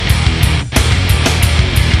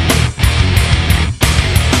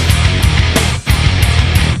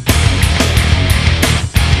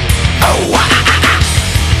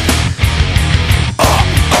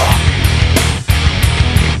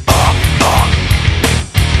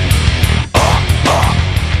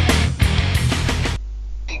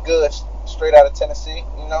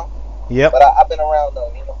Yep. But I've been around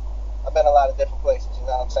though, you know. I've been a lot of different places, you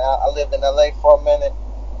know what I'm saying? I lived in LA for a minute,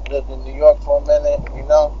 lived in New York for a minute, you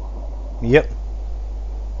know. Yep.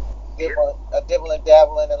 Dibble and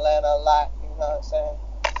dabble in Atlanta a lot, you know what I'm saying?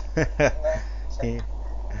 You know? So, Yeah.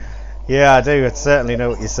 Yeah, I do. I certainly know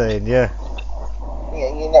what you're saying. Yeah. yeah,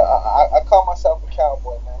 you know, I call myself a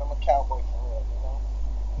cowboy, man. I'm a cowboy for real, you know.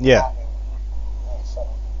 I'm Yeah. out here. You know, so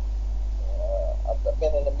I've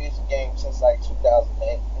been in the music game since like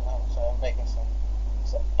 2008, you know what I'm saying? Making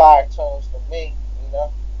some fire tunes for me, you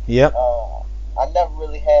know. Yep. I never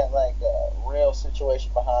really had like a real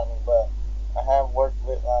situation behind me, but I have worked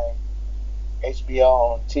with like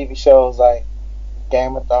HBO on TV shows like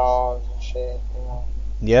Game of Thrones and shit, you know.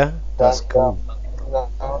 Yeah. Done That's stuff, cool. you know.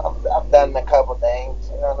 I've done a couple things,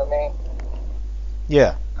 you know what I mean?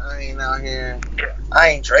 Yeah. I ain't out here. I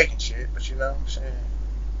ain't drinking shit, but you know, shit.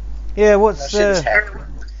 Yeah. You know, shit is happening.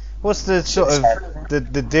 What's the Shit sort is of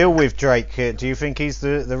happening. the deal with Drake? Do you think he's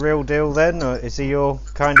the real deal then, or is he your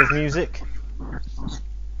kind of music?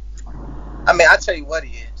 I mean, I tell you what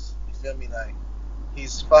he is. You feel me? Like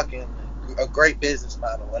he's fucking a great business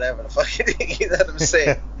model, whatever the fuck it is. You know what I'm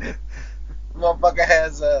saying? Motherfucker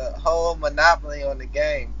has a whole monopoly on the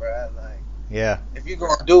game, bro. Like, Yeah. if you're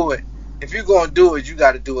gonna do it, you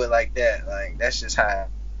got to do it like that. Like, that's just how.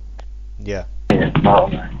 Yeah. Yeah, no,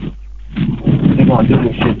 man. If you're gonna do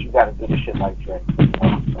this shit, you gotta do this shit like Drake. You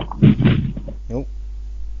know? Nope.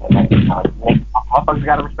 And like, you know, motherfuckers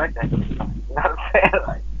gotta respect that. You know what I'm saying?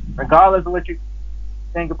 Like, regardless of what you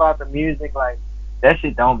think about the music, like that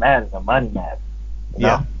shit don't matter. The money matters. You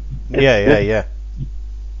Yeah. know? Yeah.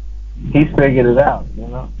 He's figured it out. You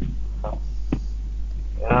know. So,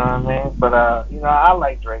 you know what I mean? But you know, I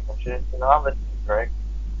like Drake and shit. You know, I listen to Drake.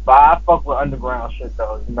 But I fuck with underground shit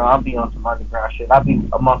though. You know, I'll be on some underground shit. I'll be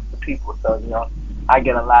amongst the people, so you know, I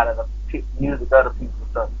get a lot of the music other people.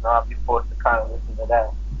 So you know, I'll be forced to kind of listen to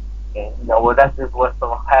that. And you know, well, that's just what's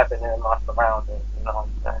happening in my surroundings. You know what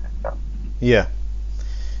I'm saying? So, Yeah.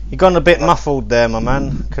 You gone a bit you know. muffled there, my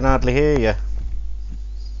man. Can hardly hear you.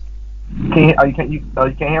 You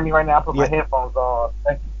can't hear me right now. I put my Yeah. headphones on,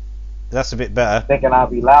 That's a bit better. thinking I'll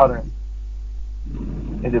be louder.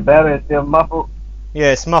 Is it better? It's still muffled.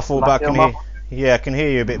 Yeah, it's muffled, Am I but I still can hear. muffled? Yeah, I can hear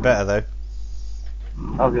you a bit better though.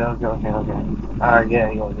 Okay. Alright, yeah.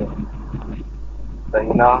 So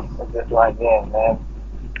you know, it's just like man,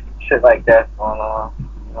 shit like that's going on.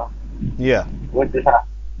 You know, Yeah. we're just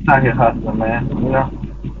out here hustling, man. You know,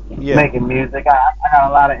 Yeah. making music. I got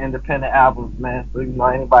a lot of independent albums, man. So you know,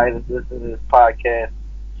 anybody that's listening to this podcast,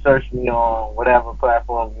 search me on whatever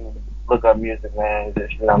platform you look up music, man.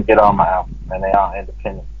 Just you know, get all my albums, man. They all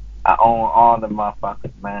independent. I own all the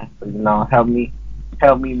motherfuckers, man. So you know, help me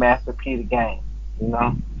Master P the game. You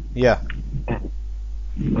know, Yeah.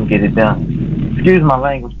 and get it done. Excuse my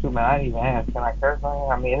language too, man. I didn't even ask. Can I curse on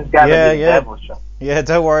here? I mean, it's got to Yeah. be the devil show. Yeah.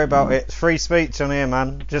 Don't worry about it. It's free speech on here,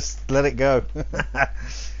 man. Just let it go.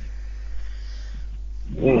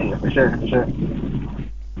 Yeah, for sure.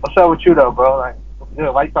 What's up with you though, bro? Like,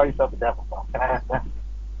 why you call yourself a devil, bro? Can I ask that?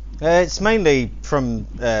 It's mainly from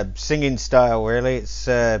singing style, really. It's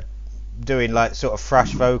doing like sort of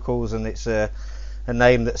thrash vocals, and it's a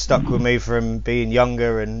name that stuck with me from being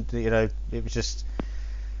younger, and you know,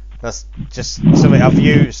 that's just something I've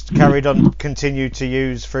used, carried on, continued to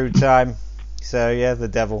use through time. So yeah, the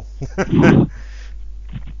devil.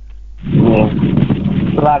 Yeah,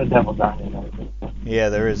 there's a lot of devils out here. Man. Yeah,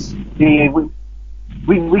 there is. Yeah,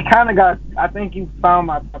 we kind of got. I think you found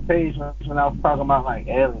my page when I was talking about like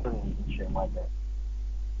aliens and shit like that.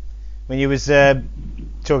 When you was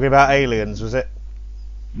talking about aliens, was it?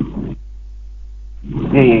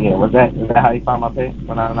 Yeah. Was that how you found my page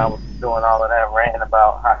when I was doing all of that ranting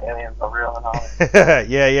about how aliens are real and all that?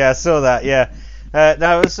 yeah, I saw that. Yeah,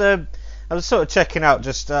 no, I was sort of checking out.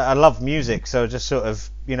 Just I love music, so just sort of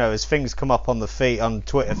as things come up on the feed on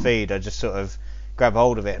Twitter feed, I just sort of grab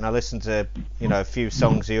hold of it and I listen to a few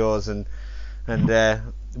songs of yours and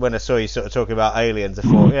when I saw you sort of talking about aliens, I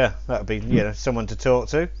thought that would be someone to talk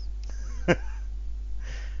to.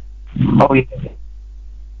 Oh yeah.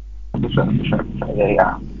 For sure.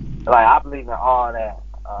 Yeah. Like I believe in all that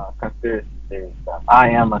conspiracy theory stuff.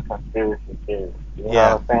 I am a conspiracy theorist. You know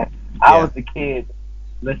what I'm saying? I was the kid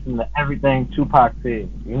listening to everything Tupac said.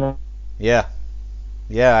 You know? Yeah,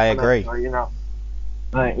 I agree. So,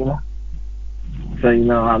 like So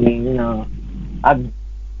I mean,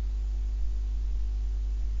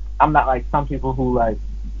 I'm not like some people who like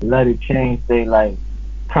let it change their like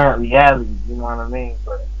current reality. You know what I mean?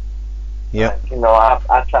 But yeah, like,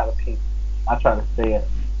 I try to stay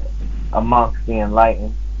amongst the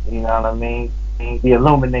enlightened. You know what I mean? The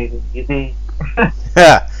illuminated. You see?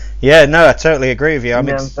 Yeah, no, I totally agree with you. You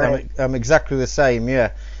know what I'm saying? I'm exactly the same.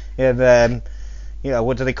 Yeah, yeah.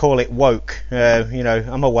 What do they call it? Woke.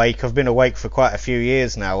 I'm awake. I've been awake for quite a few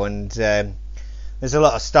years now, and there's a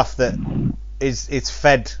lot of stuff that is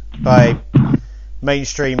fed by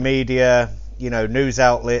mainstream media, news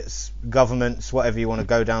outlets, governments, whatever you want to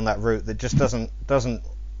go down that route, that just doesn't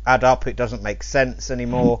add up. It doesn't make sense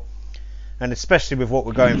anymore, and especially with what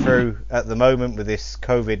we're going through at the moment with this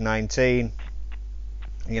COVID-19.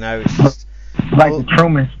 It's just like the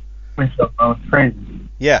Truman stuff. Bro, it's crazy.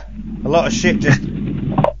 Yeah, a lot of shit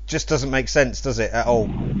just doesn't make sense, does it, at all?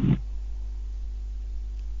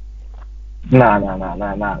 Nah.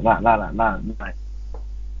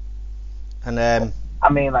 And I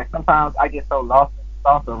mean, like, sometimes I get so lost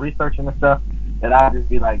in researching and stuff that I just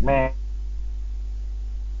be like, man,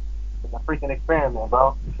 it's a freaking experiment,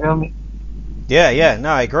 bro. You feel me? Yeah,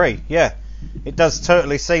 no, I agree. Yeah, it does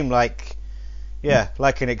totally seem like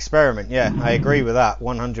an experiment. Yeah, I agree with that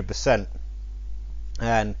 100%.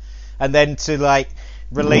 And then to like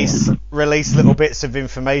release little bits of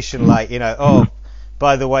information, like, oh,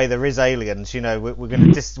 by the way, there is aliens. We're gonna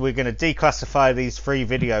declassify these 3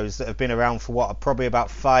 videos that have been around for probably about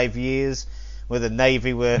 5 years, where the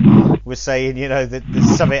Navy were saying, that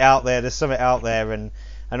there's something out there, and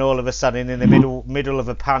all of a sudden, in the middle of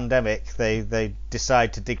a pandemic, they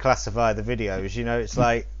decide to declassify the videos. It's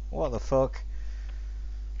like, what the fuck?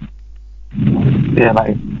 Yeah,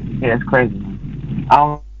 it's crazy. I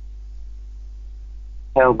don't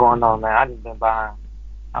know what's going on, man. I just been buying.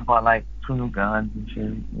 I bought like 2 new guns and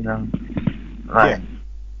shit, Like, yeah.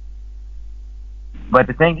 But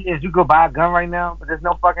the thing is, you go buy a gun right now, but there's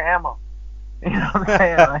no fucking ammo. You know what I'm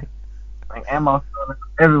saying? like ammo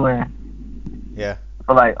everywhere. Yeah.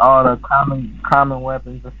 For like all the common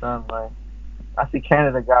weapons and stuff. Like, I see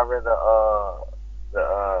Canada got rid of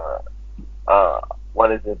what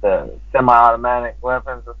is it, the semi-automatic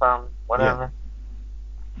weapons or something, whatever.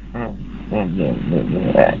 Yeah.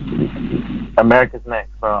 America's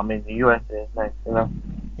next, bro. I mean, the U.S. is next,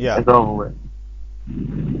 Yeah. It's over with. You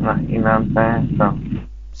know what I'm saying?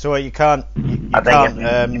 So you can't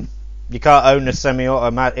own a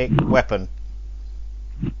semi-automatic weapon?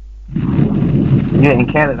 Yeah, in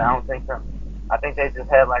Canada, I don't think so. I think they just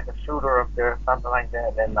had like a shooter up there or something like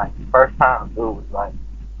that. And like, first time, dude was like,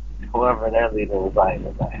 whoever their leader was like,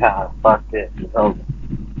 fuck this, it's over.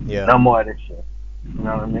 Yeah. No more of this shit. You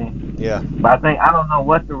know what I mean? Yeah. But I don't know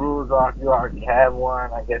what the rules are. If you already have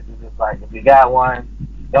one, I guess it's just like, if you got one,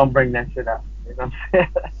 don't bring that shit up. You know what I'm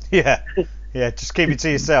saying? Yeah, just keep it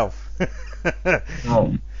to yourself. Right.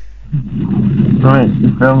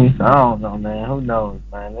 You feel me? So I don't know, man. Who knows,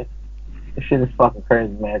 man? This shit is fucking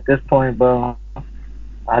crazy, man. At this point, bro,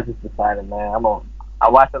 I just decided, man, I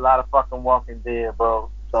watch a lot of fucking Walking Dead, bro.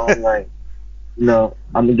 So I'm like, I'm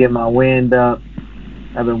gonna get my wind up.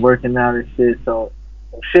 I've been working out and shit, so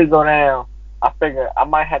if shit go down, I figure I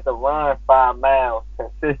might have to run 5 miles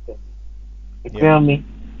consistently. You feel me?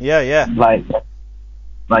 Yeah. Like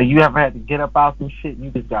you ever had to get up out some shit and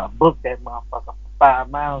you just got booked that motherfucker for 5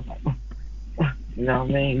 miles? You know what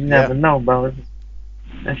I mean? You never know, bro.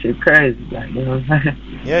 That shit crazy, like, you know what I'm saying?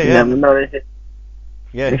 Yeah. You never know that shit.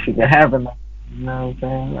 Yeah. This shit can happen, like, you know what I'm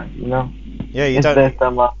saying? Like, Yeah, you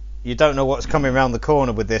don't know what's coming around the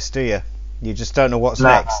corner with this, do you? You just don't know what's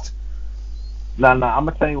next. No, I'm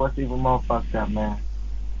gonna tell you what's even more fucked up, man.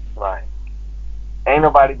 Like, ain't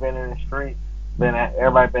nobody been in the street.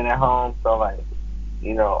 Everybody been at home, so like,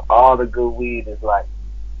 all the good weed is like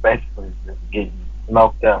basically just getting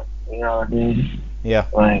smoked up. You know what I mean? Yeah.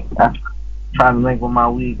 Like, I tried to link with my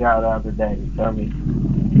weed guy the other day. You feel me?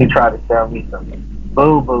 He tried to sell me some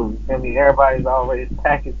boo-boo. You feel me? Everybody's always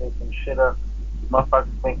packaging some shit up. Motherfuckers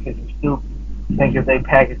think because you stupid. Think if they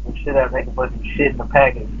package some shit up, they can put some shit in the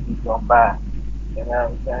package and he's gonna buy it. You know what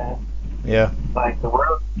I'm saying? Yeah. Like, the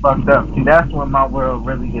world's fucked up. See, that's when my world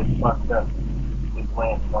really gets fucked up. Is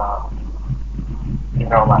when, like,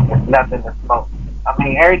 there's nothing to smoke. I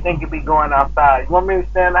mean, everything could be going outside. You want me to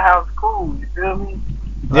stay in the house? Cool. You feel me?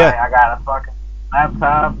 Yeah. Like, I got a fucking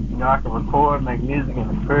laptop. I can record, make music in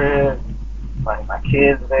the crib. Like, my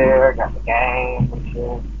kids there. Got the games and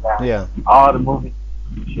shit. Got all the movies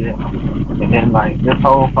and shit. And then, like, this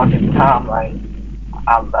whole fucking time, like,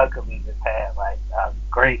 I luckily just had, like, a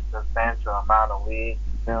great substantial amount of weed.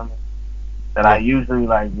 You feel me? That I usually,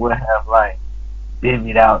 like, would have, like,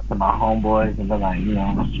 divvied out to my homeboys and been like,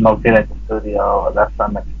 smoked it at the studio or left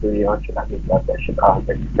some at the studio. Should I just left that shit off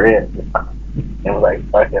at the crib this time? And was like,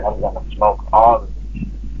 fuck it, I'm gonna smoke all of it.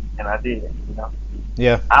 And I did,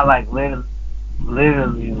 Yeah. I like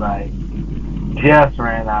literally like just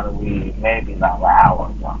ran out of weed maybe about an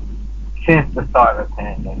hour ago. since the start of the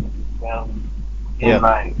pandemic. You know? Yeah. And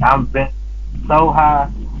like I've been so high,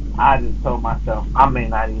 I just told myself I may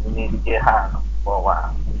not even need to get high for a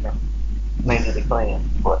while. You know, may need to cleanse,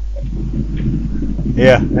 but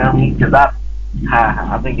Yeah. you know what I mean? Because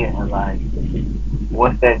I've been getting like,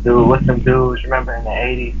 what's that dude? What's them dudes? Remember in the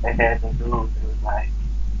 '80s they had some dudes. It was like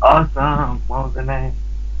awesome. What was the name?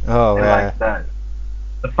 Oh, And yeah. like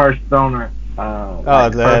the first stoner.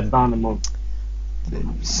 The first stoner movie. They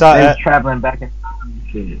was traveling back in time and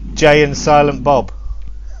shit. Jay and Silent Bob.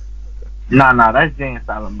 Nah, that's Jay and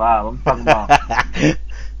Silent Bob. I'm talking about.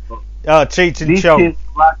 Cheech and Chong.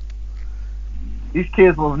 These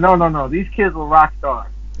kids were no. These kids were rock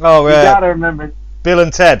stars. Oh, you gotta remember. Bill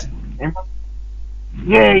and Ted.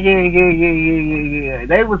 Yeah.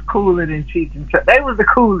 They was cooler than Cheech and Chong. They was the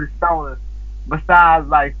coolest stoners, besides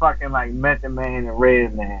like fucking like Method Man and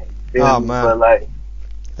Redman. Oh man. But like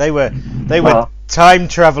they were time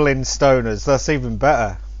traveling stoners. That's even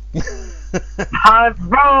better.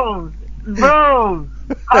 Bro,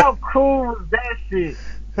 how cool was that shit?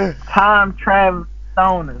 Time travel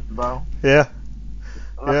stoners, bro. Yeah.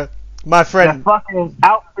 My friend. The fucking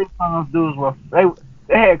outfits on those dudes were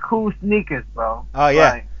they had cool sneakers, bro. Oh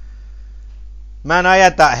yeah. Like, man, I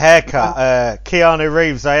had that haircut. Keanu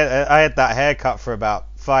Reeves. I had that haircut for about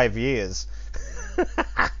 5 years.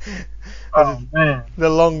 oh man. The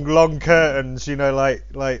long curtains, you know, like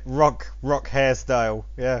rock hairstyle.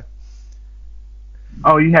 Yeah.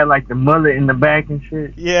 Oh, you had like the mullet in the back and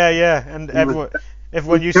shit. Yeah, and everyone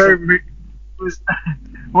used to.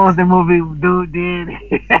 What was the movie dude did?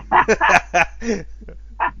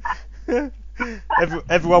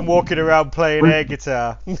 Everyone walking around playing air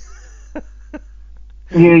guitar. yeah,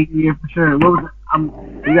 for sure. What was it?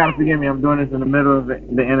 You gotta forgive me. I'm doing this in the middle of the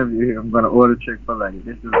interview here. I'm gonna order Chick-fil-A.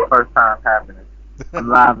 This is the first time happening. I'm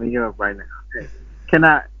live in Europe right now. Can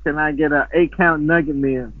I get a 8-count nugget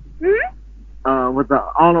meal? With the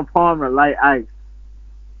Arnold Palmer light ice.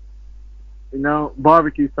 You know,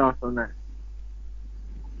 barbecue sauce on that.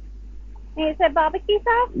 You said barbecue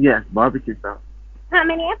sauce? Yes, barbecue sauce. How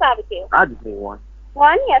many are barbecue? I just need one.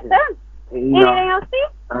 One? Yes, sir. Anything else,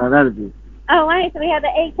 Steve? That'll be. Oh, right. So we have the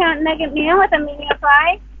 8-count nugget meal with a medium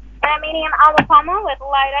fry and a medium olive palmer with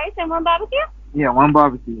light ice and one barbecue? Yeah, one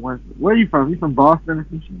barbecue. One. Where are you from? You from Boston or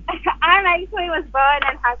some shit? I actually was born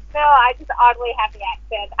in Huntsville. I just oddly have the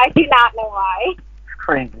accent. I do not know why. It's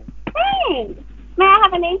crazy. Thanks. May I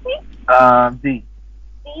have a name, please? D.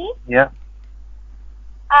 D? Yeah.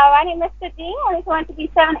 My name is Mr. D, and it's going to be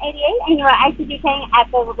 788, and you are actually paying at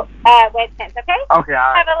the Websense, okay? Okay, all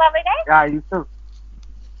right. Have a lovely day. Yeah, you too.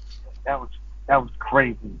 That was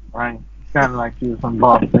crazy, right? Sounded like you was from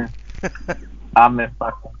Boston. I meant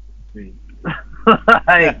fucking D.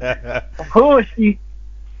 Like, who is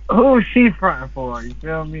she fronting for? You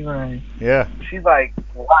feel me? Like, yeah. She's like,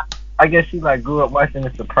 I guess she like grew up watching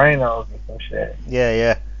The Sopranos and some shit.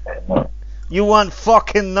 Yeah. You want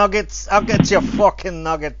fucking nuggets? I'll get you fucking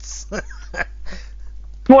nuggets.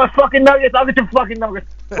 You want fucking nuggets? I'll get you fucking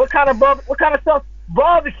nuggets. What kind of sauce?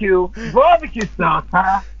 Barbecue sauce,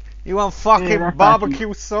 huh? You want fucking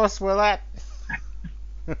barbecue sauce with that?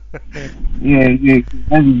 Yeah,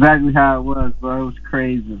 that's exactly how it was, bro. It was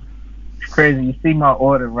crazy. It's crazy. You see my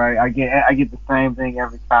order, right? I get the same thing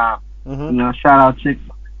every time. Mm-hmm. You know, shout out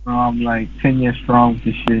Chick-fil-A. I'm like 10 years strong with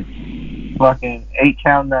this shit. Fucking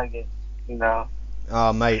 8-count nuggets, you know.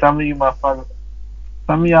 Oh, mate. Some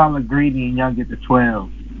of y'all are greedy and y'all get the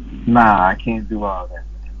 12. Nah, I can't do all that,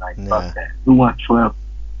 man. Like, fuck that. Who wants 12?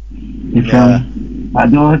 You feel me? I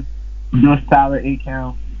do a solid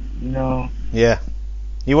 8-count, you know. Yeah.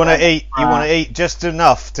 You want to eat just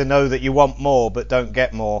enough to know that you want more, but don't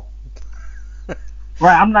get more.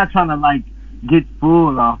 Right, I'm not trying to like get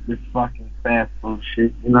full off this fucking fast food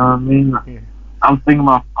shit. You know what I mean? Like, I'm thinking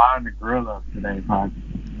about firing the grill up today, probably.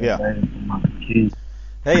 Yeah. My kids.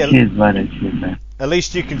 Hey, kids love that shit, man. At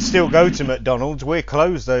least you can still go to McDonald's. We're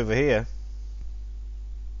closed over here.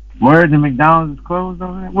 Where the McDonald's is closed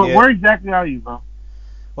over there? Where exactly are you, bro?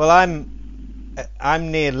 Well,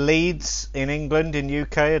 I'm near Leeds in England, in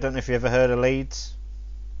UK. I don't know if you ever heard of Leeds.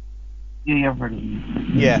 Yeah, I've heard of Leeds.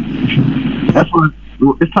 Yeah. That's where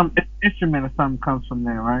it's some instrument or something comes from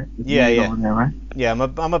there, right? Yeah. Over there, right? Yeah, I'm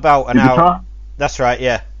about an hour. Guitar? That's right.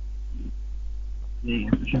 Yeah. Yeah,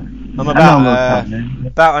 for sure. I'm about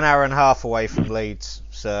an hour and a half away from Leeds.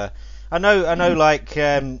 So I know like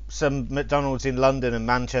some McDonald's in London and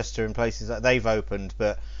Manchester and places like they've opened,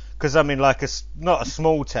 but because I'm in like not a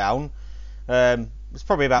small town, it's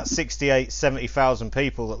probably about 70,000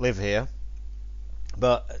 people that live here.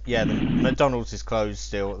 But yeah, the McDonald's is closed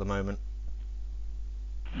still at the moment.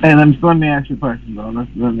 Hey, let me ask you a question, bro.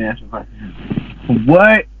 Let me ask you a question.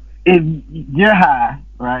 What if you're high,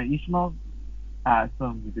 right? You smoke? I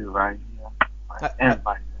assume you do, right? Yeah. Right. I, I,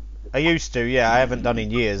 Everybody I does. used to, yeah. I haven't done in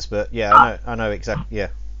years, but yeah, I know exactly. Yeah,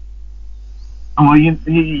 Well,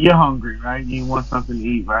 you're hungry, right? You want something to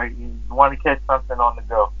eat, right? You want to catch something on the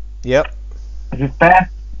go. yep, Is it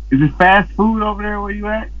fast? Is it fast food over there where you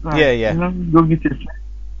at? yeah, Like, yeah, go get your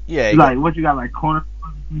yeah. You got, like what you got, like corner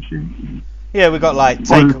and shit, yeah, we got like or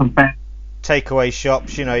is it some fast? takeaway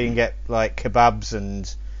shops. You know, you can get like kebabs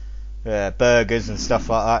and burgers and stuff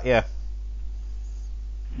like that. Yeah.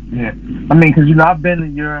 Yeah, I mean, cause I've been to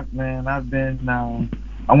Europe, man. I've been.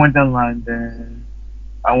 I went to London.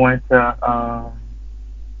 I went to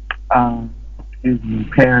excuse me,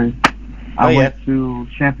 Paris. Oh I yeah, went to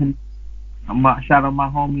Champagne. Shout out my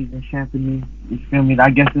homies in Champagne. You feel me? I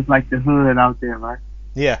guess it's like the hood out there, right?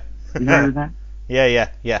 yeah, You heard of that?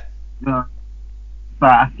 yeah. Uh, so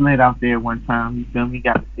I slid out there one time. You feel me?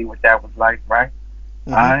 Got to see what that was like, right?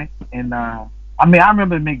 Mhm. Alright, and I mean, I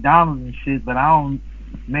remember McDonald's and shit, but I don't.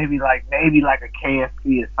 Maybe like a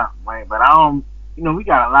KFC or something, right? But I don't. We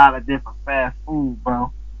got a lot of different fast food,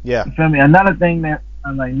 bro. Yeah. You feel me? Another thing that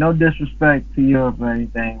I'm like, no disrespect to Europe or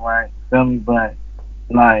anything, right? Feel me? But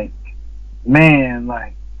like, man,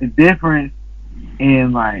 like the difference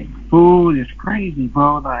in like food is crazy,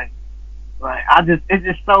 bro. Like it's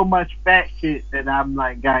just so much fat shit that I'm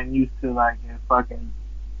like gotten used to, like in fucking,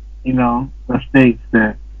 the states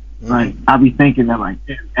that. Like Mhm. I be thinking that like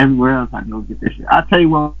everywhere else I can go get this shit. I tell you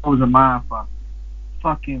what was a mind fuck.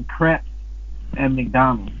 Fucking crepes at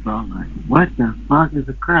McDonald's, bro. Like what the fuck is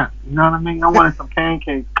a crepe? You know what I mean? I wanted some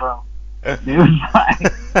pancakes, bro. It was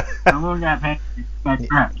like I don't got pancakes, got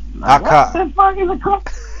crepes. I Like what can't. the fuck is a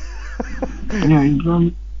crepe? Yeah, you feel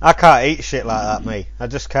me? I can't eat shit like that, me. I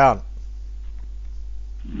just can't.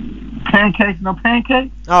 Pancakes, no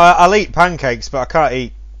pancakes? Oh, I'll eat pancakes, but I can't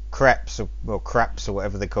eat crepes or craps or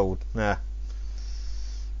whatever they're called. Nah.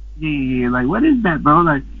 Yeah, like what is that, bro?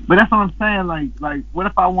 Like, but that's what I'm saying. Like, what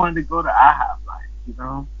if I wanted to go to IHOP?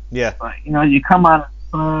 Like, Yeah. like you come out of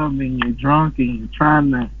the club and you're drunk and you're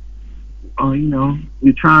trying to, or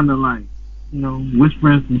you're trying to like,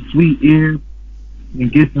 whisper in some sweet ears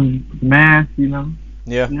and get some mass.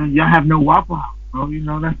 Yeah. Y'all have no Waffle House, bro.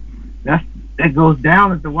 That goes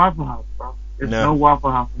down at the Waffle House, bro. There's no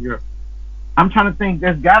Waffle House in Europe. I'm trying to think.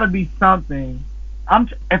 There's got to be something.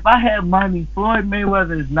 If I had money, Floyd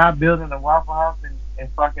Mayweather is not building a Waffle House in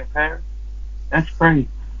fucking Paris. That's crazy.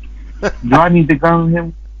 Do I need to go to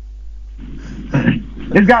him?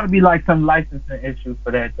 It's got to be like some licensing issue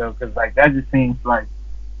for that though, because like that just seems like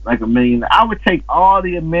 $1 million. I would take all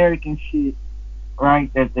the American shit,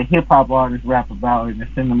 right, that the hip hop artists rap about and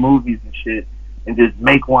it's in the movies and shit, and just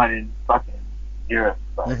make one in fucking Europe.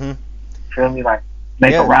 Like, feel me? Like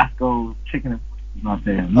make a Roscoe's chicken and out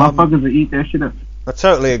there. Motherfuckers will eat that shit up. I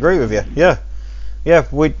totally agree with you. Yeah. Yeah.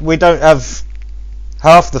 We don't have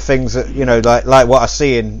half the things that like what I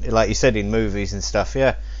see in, like you said, in movies and stuff.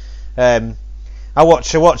 Yeah. I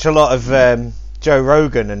watch a lot of Joe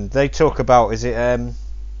Rogan, and they talk about, is it I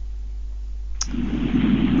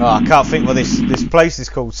can't think what this place is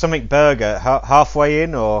called, something burger, halfway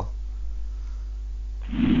in, or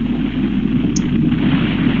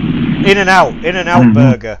In and Out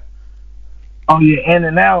burger. Oh yeah, In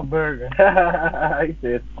and Out burger. He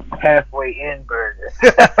said halfway in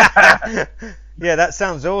burger. Yeah, that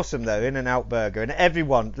sounds awesome though, In and Out burger,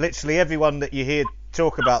 and literally everyone that you hear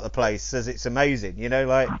talk about the place says it's amazing.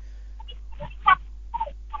 Like.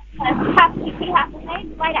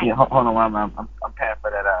 Yeah, hold on, I'm paying for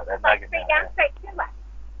that that nugget.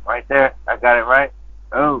 Right there, I got it right.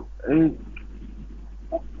 Oh, One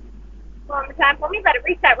more time for me. Let it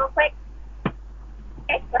reset real quick.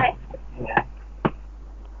 Okay, go ahead. Yeah.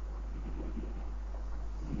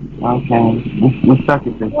 Okay, let's suck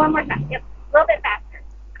it then. One more time. Yep, a little bit faster.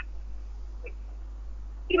 Do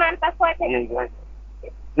you mind if I slide it? Yeah, go ahead.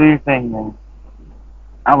 Do your thing, man.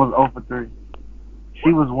 I was 0 for 3.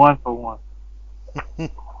 She was 1 for 1.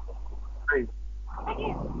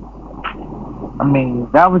 I mean,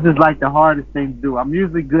 that was just like the hardest thing to do. I'm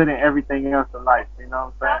usually good at everything else in life, you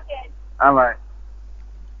know what I'm saying? I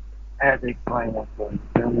had to explain that to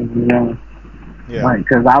you. Yeah. Like,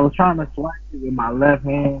 cause I was trying to swipe it with my left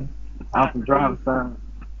hand out the driver's side.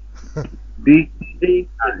 D,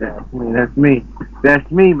 that's me,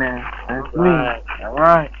 that's me, man, that's me. All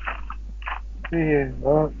right. Yeah,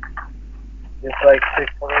 look, just like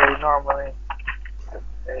Chick-fil-A normally,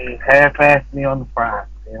 they half-ass me on the fries,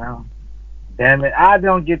 Damn it, I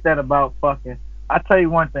don't get that about fucking. I tell you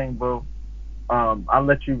one thing, bro. I'll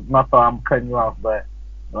let you. My fault, I'm cutting you off, but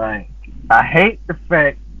Like, I hate the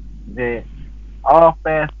fact that all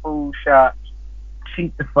fast food shops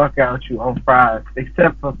cheat the fuck out you on fries,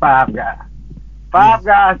 except for Five Guys. Five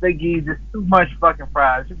Guys, they give you just too much fucking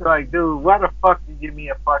fries. You be like, dude, why the fuck you give me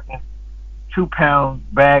a fucking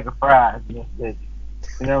 2-pound bag of fries in this bitch?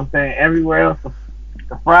 You know what I'm saying? Everywhere else, the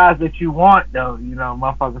fries that you want, though, you know,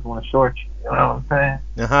 motherfuckers want to short you. You know what I'm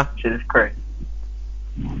saying? Shit is crazy.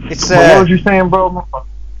 It's what was you saying, bro?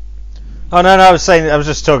 Oh no, I was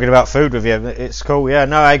just talking about food with you. It's cool, yeah.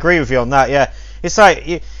 No, I agree with you on that. Yeah, it's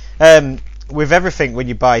like with everything when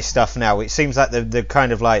you buy stuff now, it seems like they're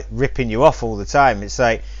kind of like ripping you off all the time. It's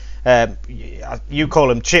like you call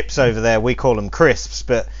them chips over there, we call them crisps,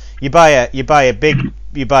 but you buy a big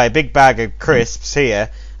bag of crisps here,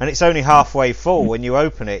 and it's only halfway full when you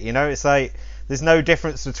open it. You know, it's like there's no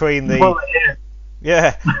difference between the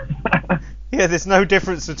yeah. Yeah, there's no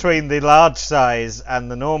difference between the large size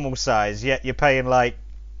and the normal size, yet you're paying like,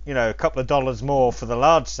 you know, a couple of dollars more for the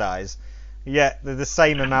large size, yet there's the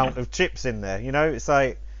same amount of chips in there, you know? It's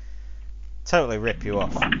like, totally rip you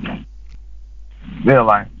off. Yeah,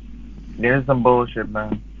 like, there's some bullshit,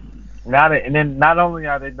 man. And then not only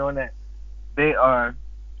are they doing that, they are,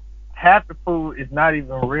 half the food is not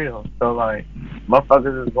even real. So, like,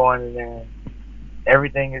 motherfuckers is going in there,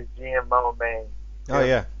 everything is GMO made. Oh,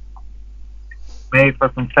 yeah. Made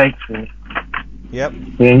for some fake shit. Yep.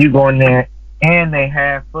 Then you go in there and they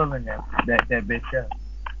half filling that bitch up.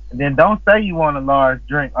 And then don't say you want a large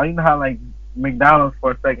drink. Oh, you know how like McDonald's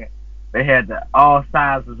for a second they had the all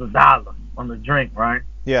sizes $1 on the drink, right?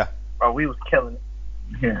 Yeah. Bro, we was killing it.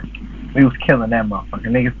 Yeah. We was killing that motherfucker.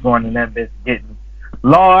 Niggas going in that bitch getting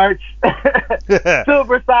large,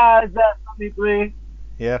 super size that 23.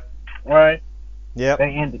 Yeah. Right? Yep. They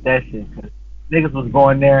ended that shit. Cause niggas was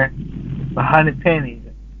going there 100 pennies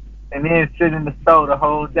and then sit in the store the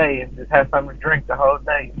whole day and just have something to drink the whole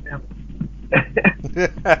day. You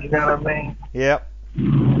know what I mean? Yep.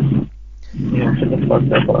 Yeah, shit is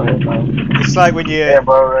fucked up out here, man. It's like when you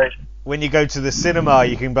right. When you go to the cinema,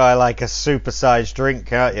 you can buy like a super-sized drink,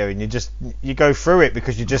 can't you? And you go through it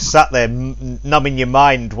because you just sat there numbing your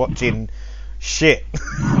mind watching shit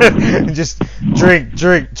and just drink.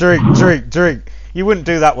 You wouldn't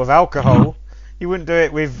do that with alcohol. You wouldn't do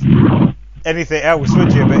it with anything else,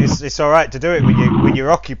 would you? But it's all right to do it when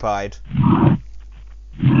you're occupied.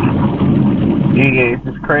 Yeah, it's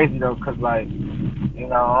just crazy though, cause like, you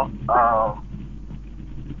know,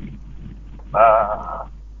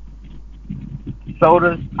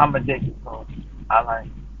 sodas, I'm addicted to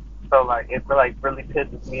them. So like it like really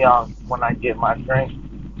pisses me off when I get my drink,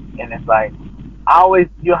 and it's like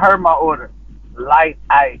you heard my order, light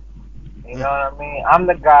ice. You know what I mean? I'm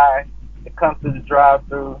the guy that comes to the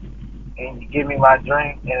drive-thru and you give me my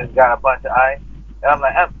drink and it's got a bunch of ice, and I'm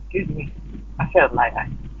like, excuse me, I said light ice.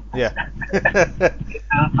 Yeah.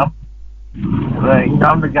 Like, you know,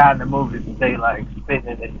 I'm the guy in the movies that they like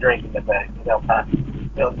spitting and drinking the back, you know.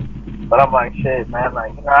 But I'm like, shit, man,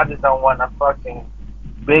 like, you know, I just don't want a fucking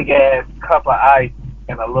big ass cup of ice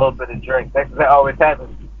and a little bit of drink. That always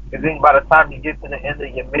happens. Because then by the time you get to the end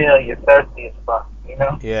of your meal, you're thirsty as fuck, you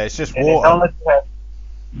know? Yeah, it's just and water.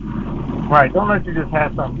 Don't let you just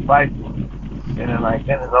have something spicy, and then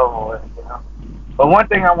it's over with, you know? But one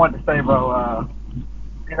thing I wanted to say, bro,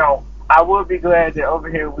 you know, I would be glad that over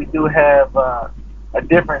here we do have a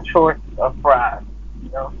different choice of fries,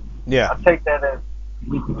 you know? Yeah. I take that as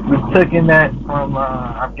we took in that from,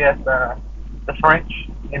 I guess, the French,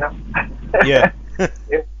 you know? Yeah.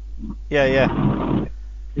 Yeah.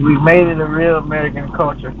 We made it a real American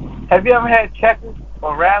culture. Have you ever had Checkers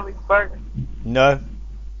or Rally's burger? No.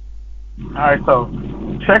 Alright, so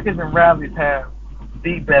Checkers and Rally's have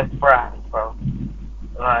the best fries, bro.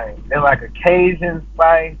 Like, they're like a Cajun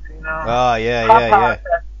spice, you know? Oh, yeah.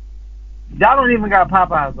 Y'all don't even got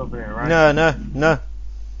Popeyes over there, right? No.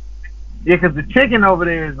 Yeah, because the chicken over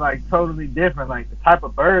there is like totally different. Like the type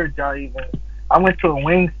of bird y'all even. I went to a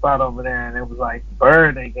wing spot over there and it was like the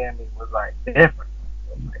bird they gave me was like different.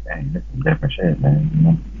 I was like, dang, this is different shit, man. You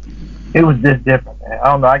know? It was just different, man.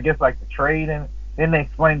 I don't know. I guess like the trading. Then they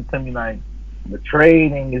explained it to me like the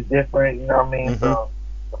trading is different. You know what I mean? Mm-hmm. So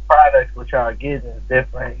the products which y'all getting is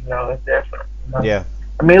different. You know, it's different. You know? Yeah.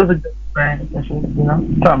 I mean, it was a good experience and shit. You know,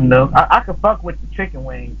 something new. I could fuck with the chicken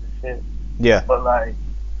wings and shit. Yeah. But like.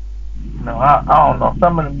 No, I don't know.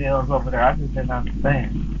 Some of the meals over there, I just didn't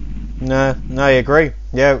understand. No, I agree.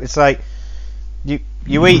 Yeah, it's like you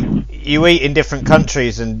eat in different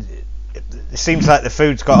countries, and it seems like the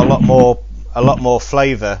food's got a lot more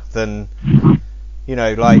flavour than, you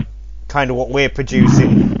know, like kind of what we're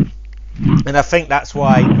producing. And I think that's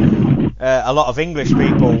why a lot of English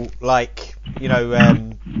people like, you know,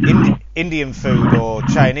 Indian food or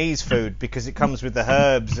Chinese food, because it comes with the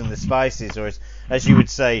herbs and the spices, or as you would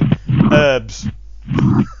say, herbs.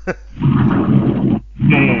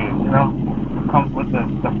 Yeah, comes with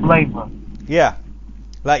the flavor. Yeah,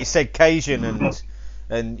 like you said, Cajun and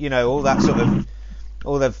all that sort of,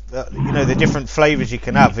 all the the different flavors you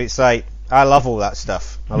can have. It's like, I love all that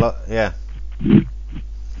stuff. Yeah.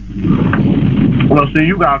 Well, so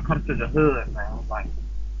you gotta come to the hood, man. Like,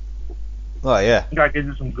 oh yeah, you gotta get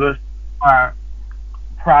you some good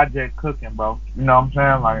project cooking, bro. You know what I'm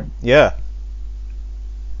saying? Like, yeah.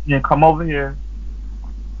 You come over here,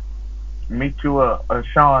 meet you a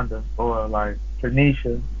Shonda or like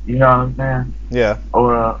Tanisha. You know what I'm saying? Yeah.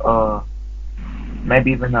 Or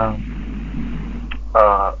maybe even a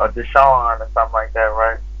Deshaun or something like that,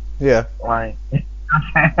 right? Yeah. Like,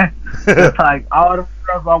 it's like all the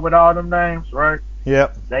stuff with all them names, right?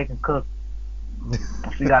 Yep. They can cook.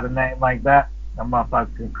 She got a name like that. That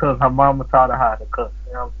motherfucker can cook. Her mama taught her how to cook.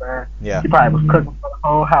 You know what I'm saying? Yeah. She probably was cooking for the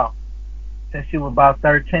whole house since she was about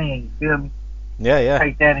 13. Feel me? Yeah, yeah.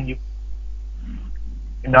 Take that and you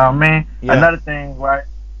know what I mean? Yeah. Another thing, right?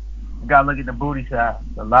 You gotta look at the booty shots.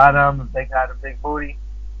 A lot of them, if they got a big booty,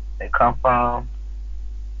 they come from,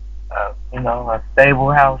 a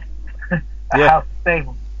stable house. House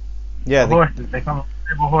stable. Yeah. Horses. They come from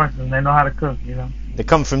stable horses and they know how to cook, They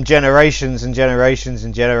come from generations and generations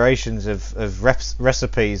and generations of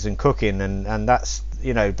recipes and cooking, and that's,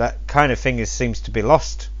 that kind of thing seems to be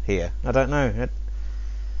lost here. I don't know.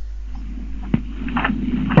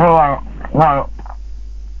 Well,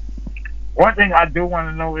 one thing I do want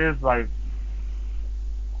to know is like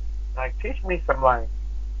teach me some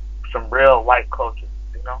real white culture,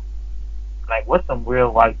 Like, what's some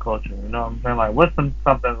real white culture, you know what I'm saying? Like, what's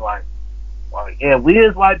something like, yeah, we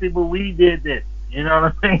as white people, we did this, you know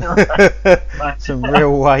what I mean? Some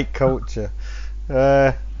real white culture.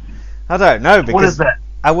 I don't know, because what is that?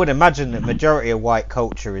 I would imagine that majority of white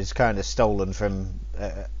culture is kind of stolen from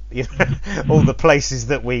all the places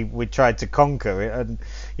that we tried to conquer, and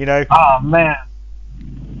Oh man,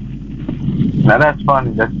 now that's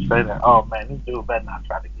funny that you say that. Oh man, this dude better not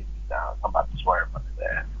try to get me down. I'm about to swear under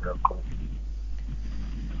that real quick.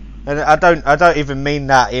 And I don't even mean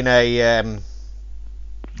that in a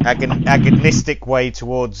agonistic way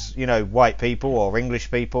towards white people or English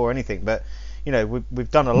people or anything, but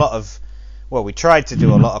we've done a lot of, we tried to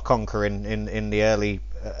do a lot of conquering in the early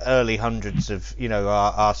hundreds of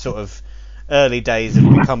our sort of early days of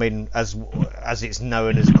becoming as it's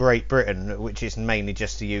known as Great Britain, which is mainly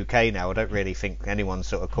just the UK now. I don't really think anyone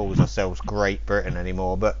sort of calls ourselves Great Britain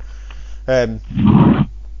anymore, but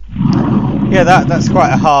yeah, that's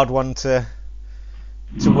quite a hard one to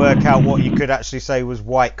work out what you could actually say was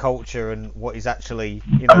white culture and what is actually,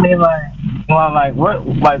 I mean, like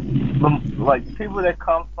people that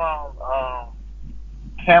come from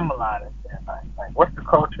Camelot and shit, like what's the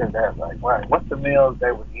culture there? Like, right, what's the meals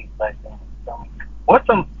they would eat back then? What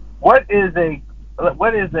is a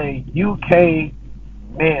UK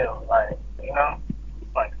meal, like,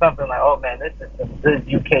 like something like, oh man, this is some good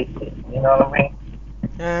UK shit, you know what I mean?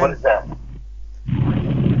 What is that?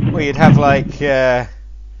 Well, you'd have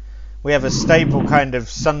we have a staple kind of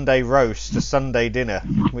Sunday roast, a Sunday dinner,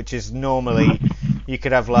 which is normally, you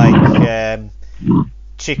could have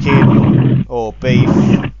chicken or beef,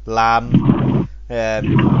 lamb,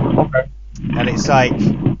 Okay. and it's like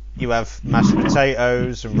you have mashed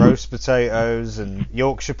potatoes and roast potatoes and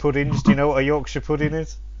Yorkshire puddings. Do you know what a Yorkshire pudding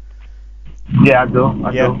is? Yeah, I do.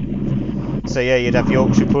 So yeah, you'd have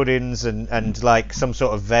Yorkshire puddings and like some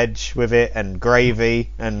sort of veg with it and gravy,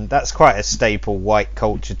 and that's quite a staple white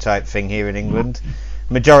culture type thing here in England.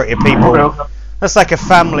 Majority of people, that's like a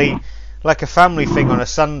family thing on a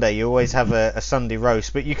Sunday. You always have a Sunday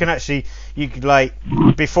roast, but you could like,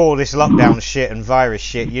 before this lockdown shit and virus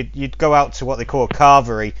shit, you'd go out to what they call a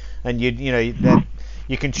carvery, and you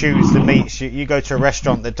can choose the meats. You go to a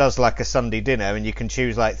restaurant that does like a Sunday dinner, and you can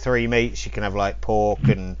choose like 3 meats. You can have like pork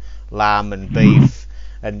and lamb and beef,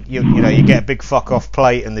 and you get a big fuck off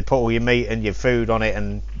plate, and they put all your meat and your food on it,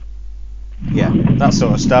 and yeah, that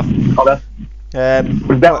sort of stuff. Okay.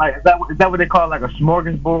 Is that what they call like a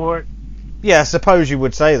smorgasbord? Yeah, I suppose you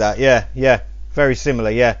would say that. Yeah, very similar.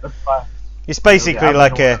 Yeah, That's fine. it's basically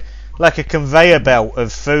like a conveyor belt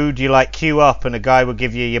of food. You like queue up, and a guy will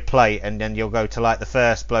give you your plate, and then you'll go to like the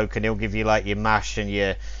first bloke, and he'll give you like your mash and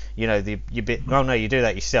your bit. Oh no, you do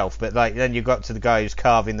that yourself. But like then you got to the guy who's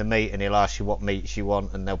carving the meat, and he'll ask you what meats you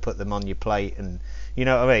want, and they'll put them on your plate, and you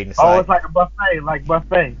know what I mean. It's like a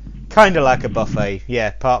buffet, Kind of like a buffet, yeah.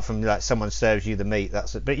 Apart from like someone serves you the meat,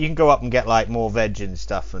 that's it. But you can go up and get like more veg and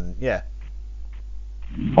stuff, and yeah.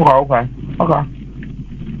 Okay.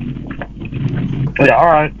 Yeah, all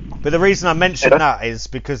right. But the reason I mention that is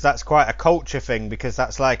because that's quite a culture thing, because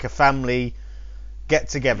that's like a family get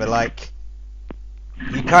together. Like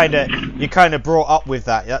you kind of brought up with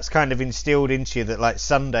that. That's kind of instilled into you that like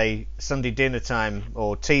Sunday dinner time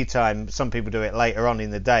or tea time. Some people do it later on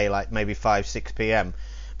in the day, like maybe 5-6 p.m.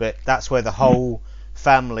 But that's where the whole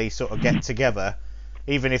family sort of get together.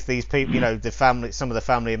 Even if these people, some of the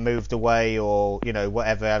family have moved away or,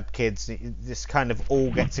 whatever, had kids, just kind of all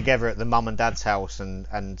get together at the mum and dad's house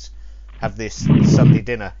and have this Sunday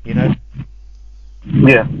dinner,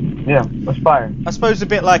 Yeah, that's fine. I suppose a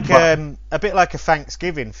bit like a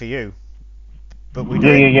Thanksgiving for you, but we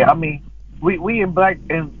do. Yeah. I mean, we in black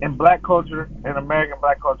culture, in American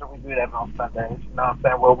black culture, we do that on Sundays. You know what I'm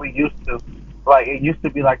saying? Well, we used to. Like, it used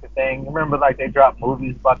to be like the thing. Remember, like, they dropped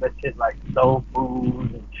movies about that shit, like soul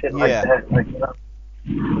food and shit like that. Like,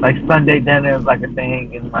 like Sunday dinner is like a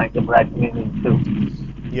thing in like the black community too.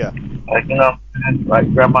 Yeah. Like,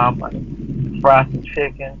 like grandma like fry some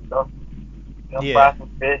chicken, so fry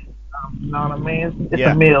some fish. You know what I mean? It's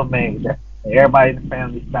a meal made. That everybody in the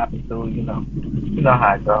family stopping through. You know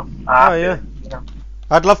how it goes.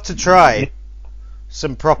 I'd love to try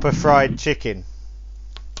some proper fried chicken.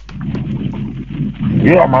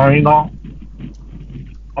 Yeah, man,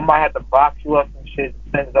 I might have to box you up and shit and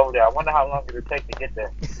send it over there. I wonder how long it'll take to get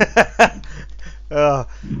there.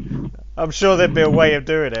 I'm sure there'd be a way of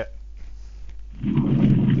doing it.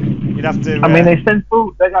 You'd have to. I mean, they send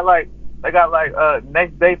food. They got like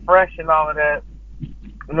next day fresh and all of that.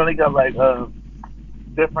 They got like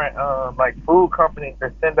different like food companies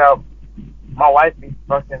that send out. My wife be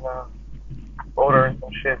fucking ordering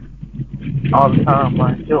some shit all the time.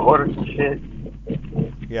 Like, she'll order some shit.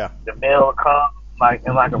 Yeah. The meal will come like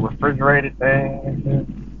in like a refrigerated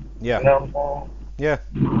thing. Yeah. You know what I'm saying?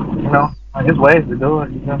 Yeah. Like, there's ways to do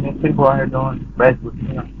it. You know what I mean? People out here doing it. Basically,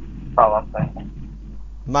 that's all I'm saying.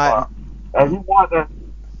 If you want to,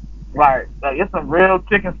 like it's some real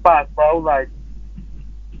chicken spots, bro. Like,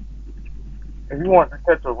 if you want to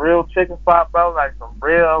catch a real chicken spot, bro, like some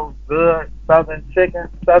real good southern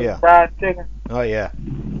fried chicken. Oh yeah.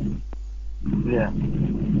 Yeah.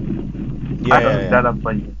 Yeah, I can hook that up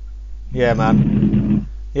for you. Yeah, man.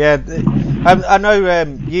 Yeah, I know.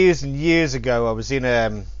 Years and years ago, I was in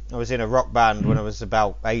a rock band when I was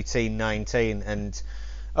about 18, 19, and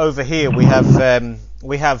over here we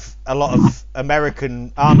have a lot of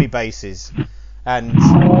American army bases, and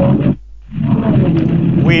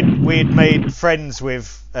we'd made friends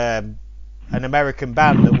with an American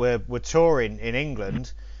band that were touring in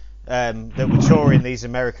England, that were touring these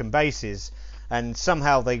American bases. And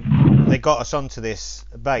somehow they got us onto this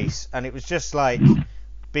base, and it was just like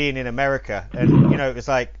being in America, and it was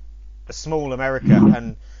like a small America.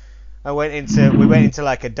 And we went into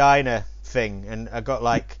like a diner thing, and I got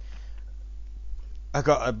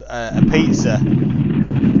a pizza.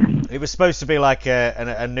 It was supposed to be like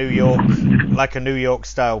a New York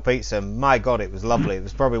style pizza. My God, it was lovely. It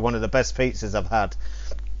was probably one of the best pizzas I've had.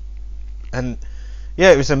 And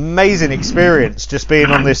yeah, it was an amazing experience just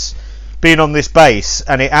being on this base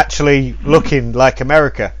and it actually looking like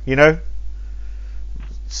America,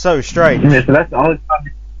 So strange. Yeah, so that's the only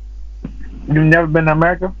time you've never been to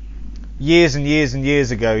America? Years and years and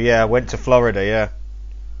years ago, yeah. I went to Florida, yeah.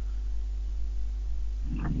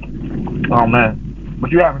 Oh, man.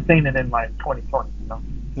 But you haven't seen it in like 2020,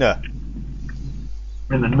 No.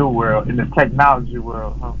 In the new world, in the technology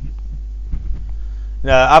world, huh?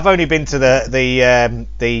 No, I've only been to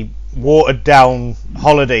the watered down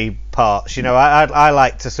holiday parts. I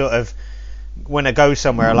like to sort of, when I go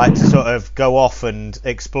somewhere, I like to sort of go off and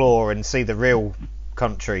explore and see the real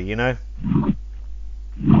country, Yeah.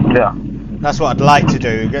 That's what I'd like to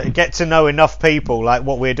do. Get to know enough people like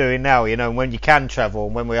what we're doing now, and when you can travel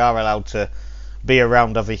and when we are allowed to be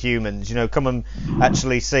around other humans, come and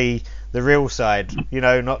actually see the real side,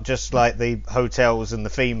 not just like the hotels and the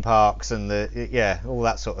theme parks and all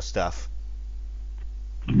that sort of stuff.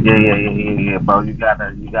 Yeah, bro. You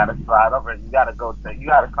gotta slide over. You gotta come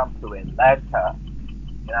to Atlanta.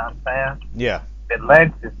 You know what I'm saying? Yeah.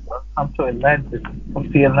 Atlantis, bro. Come to Atlantis.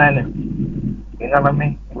 Come see Atlantis. You know what I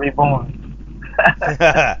mean? Reborn.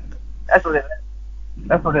 That's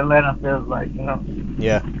what Atlanta feels like,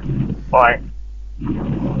 Yeah. Alright.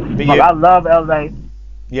 I love LA.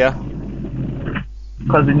 Yeah.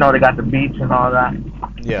 Because they got the beach and all that.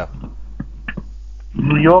 Yeah.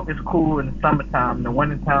 New York is cool in the summertime. In the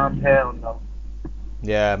wintertime, hell no.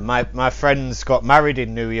 Yeah, my friends got married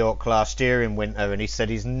in New York last year in winter, and he said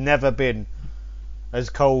he's never been as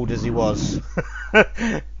cold as he was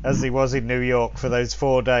in New York for those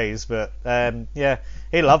 4 days. But yeah,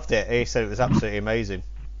 he loved it. He said it was absolutely amazing.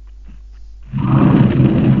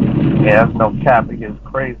 Yeah, that's no cap. It gets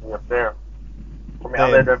crazy up there. I mean, I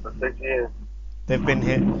lived there for 6 years. They've been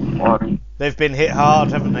hit. They've been hit hard,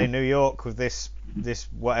 haven't they, New York, with this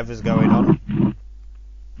whatever's going on.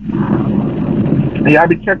 Yeah, I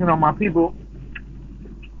be checking on my people,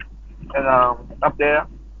 and up there.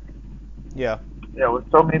 Yeah. Yeah, with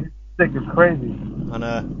so many sick, it's crazy. I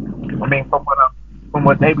know. I mean, from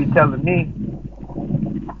what they be telling me,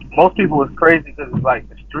 most people is crazy because it's like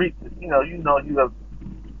the streets. You have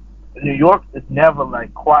New York is never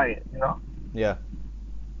like quiet. Yeah.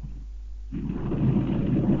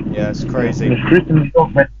 Yeah, it's crazy. The streets in New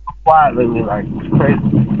York been so quiet lately, like it's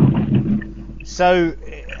crazy. So,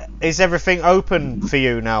 is everything open for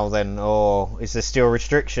you now then, or is there still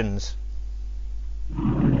restrictions? I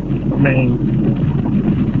mean,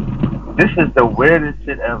 this is the weirdest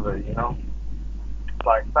shit ever,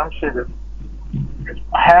 Like, some shit is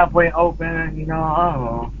halfway open, I don't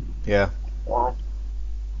know. Yeah. Well,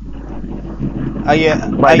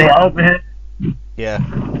 Like they open. Yeah.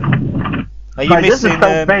 Are you like, missing? This is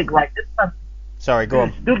so fake. Like, it's sorry, go on.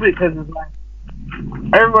 It's stupid because it's like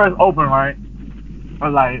everywhere's open, right? Or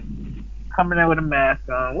like coming in with a mask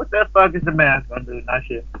on. What the fuck is the mask on, dude? That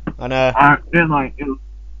shit. I know. Then like it was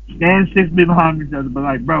stand 6 feet behind each other, but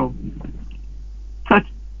like, bro, touch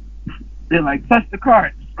the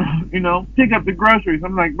cart, pick up the groceries.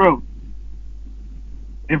 I'm like, bro,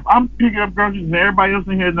 if I'm picking up groceries and everybody else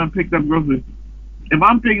in here done picked up groceries, if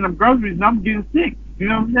I'm picking up groceries and I'm getting sick, you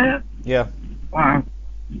know what I'm saying? Yeah.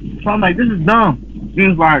 So I'm like, this is dumb. He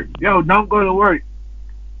was like, yo, don't go to work.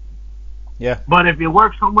 Yeah. But if you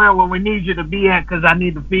work somewhere where we need you to be at, because I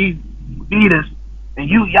need to feed us, and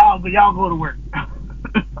y'all go to work.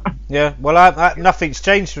 Yeah. Well, nothing's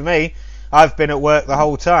changed for me. I've been at work the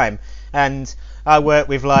whole time, and I work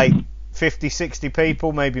with like 50, 60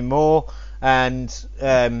 people, maybe more, and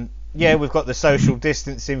yeah, we've got the social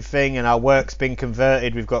distancing thing, and our work's been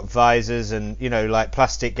converted. We've got visors and like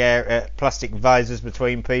plastic visors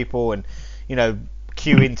between people, and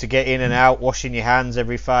queuing to get in and out, washing your hands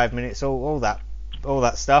every 5 minutes, all that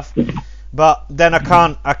stuff. But then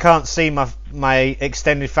I can't see my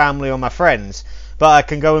extended family or my friends, but I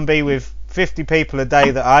can go and be with 50 people a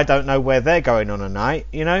day that I don't know where they're going on a night,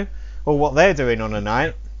 or what they're doing on a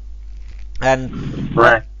night. And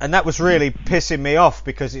right. And that was really pissing me off,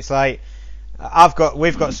 because it's like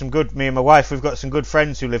we've got some good, me and my wife, we've got some good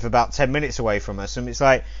friends who live about 10 minutes away from us, and it's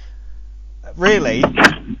like, really,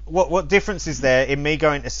 what difference is there in me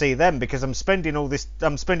going to see them, because I'm spending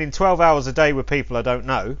 12 hours a day with people I don't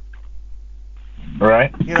know.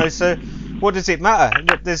 Right. So what does it matter?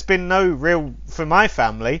 There's been no real, for my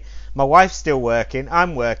family, my wife's still working,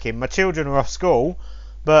 I'm working, my children are off school,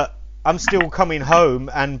 but I'm still coming home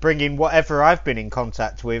and bringing whatever I've been in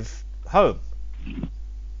contact with home.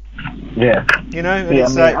 Yeah. And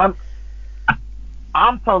it's like,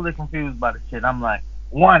 I'm totally confused by the shit. I'm like,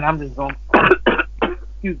 one, I'm just going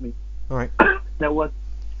excuse me. All right. That was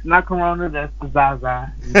not corona, that's the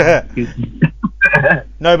Zaza. Excuse me.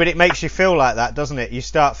 No, but it makes you feel like that, doesn't it? You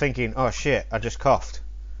start thinking, oh shit, I just coughed.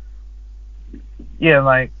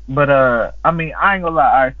 Yeah, but I mean, I ain't gonna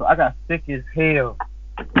lie. Alright, so I got sick as hell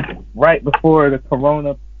right before the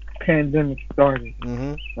corona pandemic started.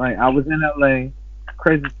 Mm-hmm. Like, I was in LA.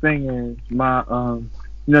 Crazy thing is, my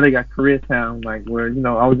they got Koreatown, like, where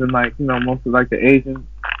I was in, like, most of, like, the Asian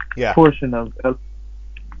portion of LA.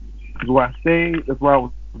 That's where I stayed. That's where I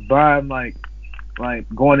was buying, like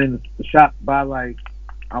going in the shop to buy, like,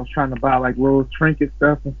 I was trying to buy, like, little trinket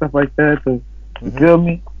stuff and stuff like that to feel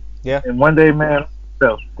me. Yeah. And one day, man, I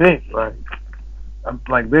felt sick. Like, I'm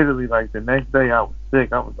like, literally, like, the next day I was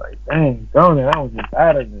sick. I was like, dang, don't it? I was just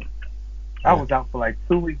out of it. I was out for like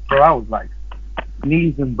 2 weeks, bro. I was like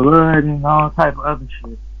sneezing blood and all type of other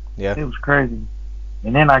shit. Yeah. It was crazy.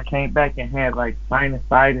 And then I came back and had like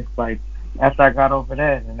sinusitis, like, after I got over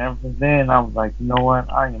that. And ever since then, I was like, you know what?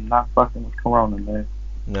 I am not fucking with corona, man.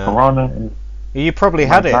 No. Corona is... You probably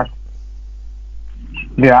had it.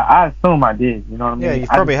 Yeah, I assume I did. You know what I mean? Yeah, you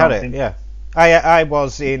probably had it. Yeah. I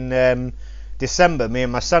was in December. Me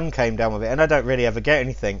and my son came down with it, and I don't really ever get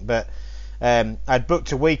anything, but I'd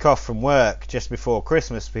booked a week off from work just before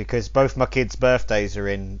Christmas, because both my kids' birthdays are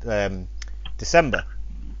in December,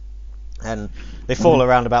 and they fall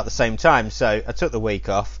around about the same time. So I took the week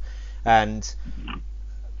off, and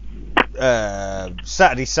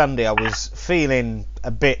Saturday, Sunday, I was feeling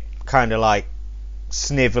a bit kind of like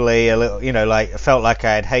snivelly, a little, like I felt like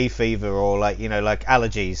I had hay fever or like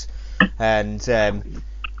allergies, and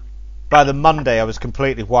by the Monday I was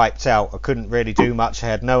completely wiped out. I couldn't really do much. I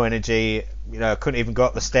had no energy. I couldn't even go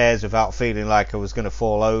up the stairs without feeling like I was going to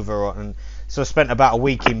fall over. And so I spent about a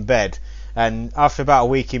week in bed, And after about a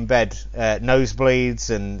week in bed, nosebleeds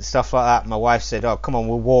and stuff like that, my wife said, "Oh, come on,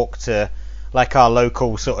 we'll walk to like our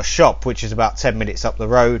local sort of shop, which is about 10 minutes up the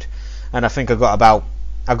road." And I think I got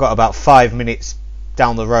about 5 minutes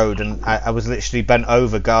down the road, and I was literally bent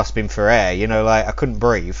over, gasping for air. You know, like I couldn't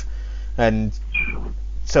breathe. And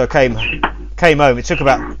so I came home. It took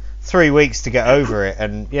about 3 weeks to get over it,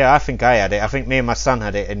 and yeah, I think I had it. I think me and my son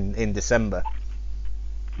had it in December.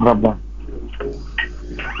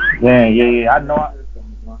 Yeah. I know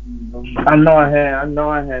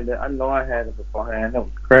I had it beforehand. It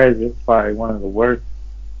was crazy. It's probably one of the worst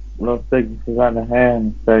little sicknesses I done had.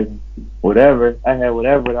 And say whatever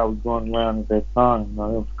I was going around at that time. You know,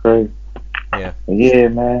 it was crazy. Yeah. But yeah,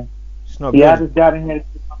 man. It's not Yeah, good. I just got in here to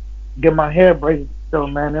get my hair braided. So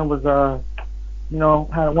man, it was you know,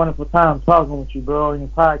 had a wonderful time talking with you, bro, on your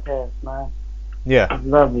podcast, man. Yeah. It's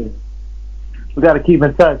lovely. We gotta keep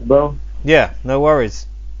in touch, bro. Yeah, no worries.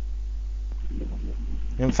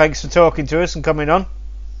 And thanks for talking to us and coming on.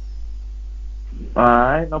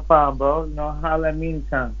 Alright, no problem, bro. You know, holla at me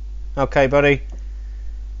anytime. Okay, buddy.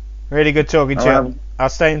 Really good talking to you. I'll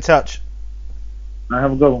stay in touch. I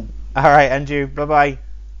have a good one. Alright, and you. Bye-bye.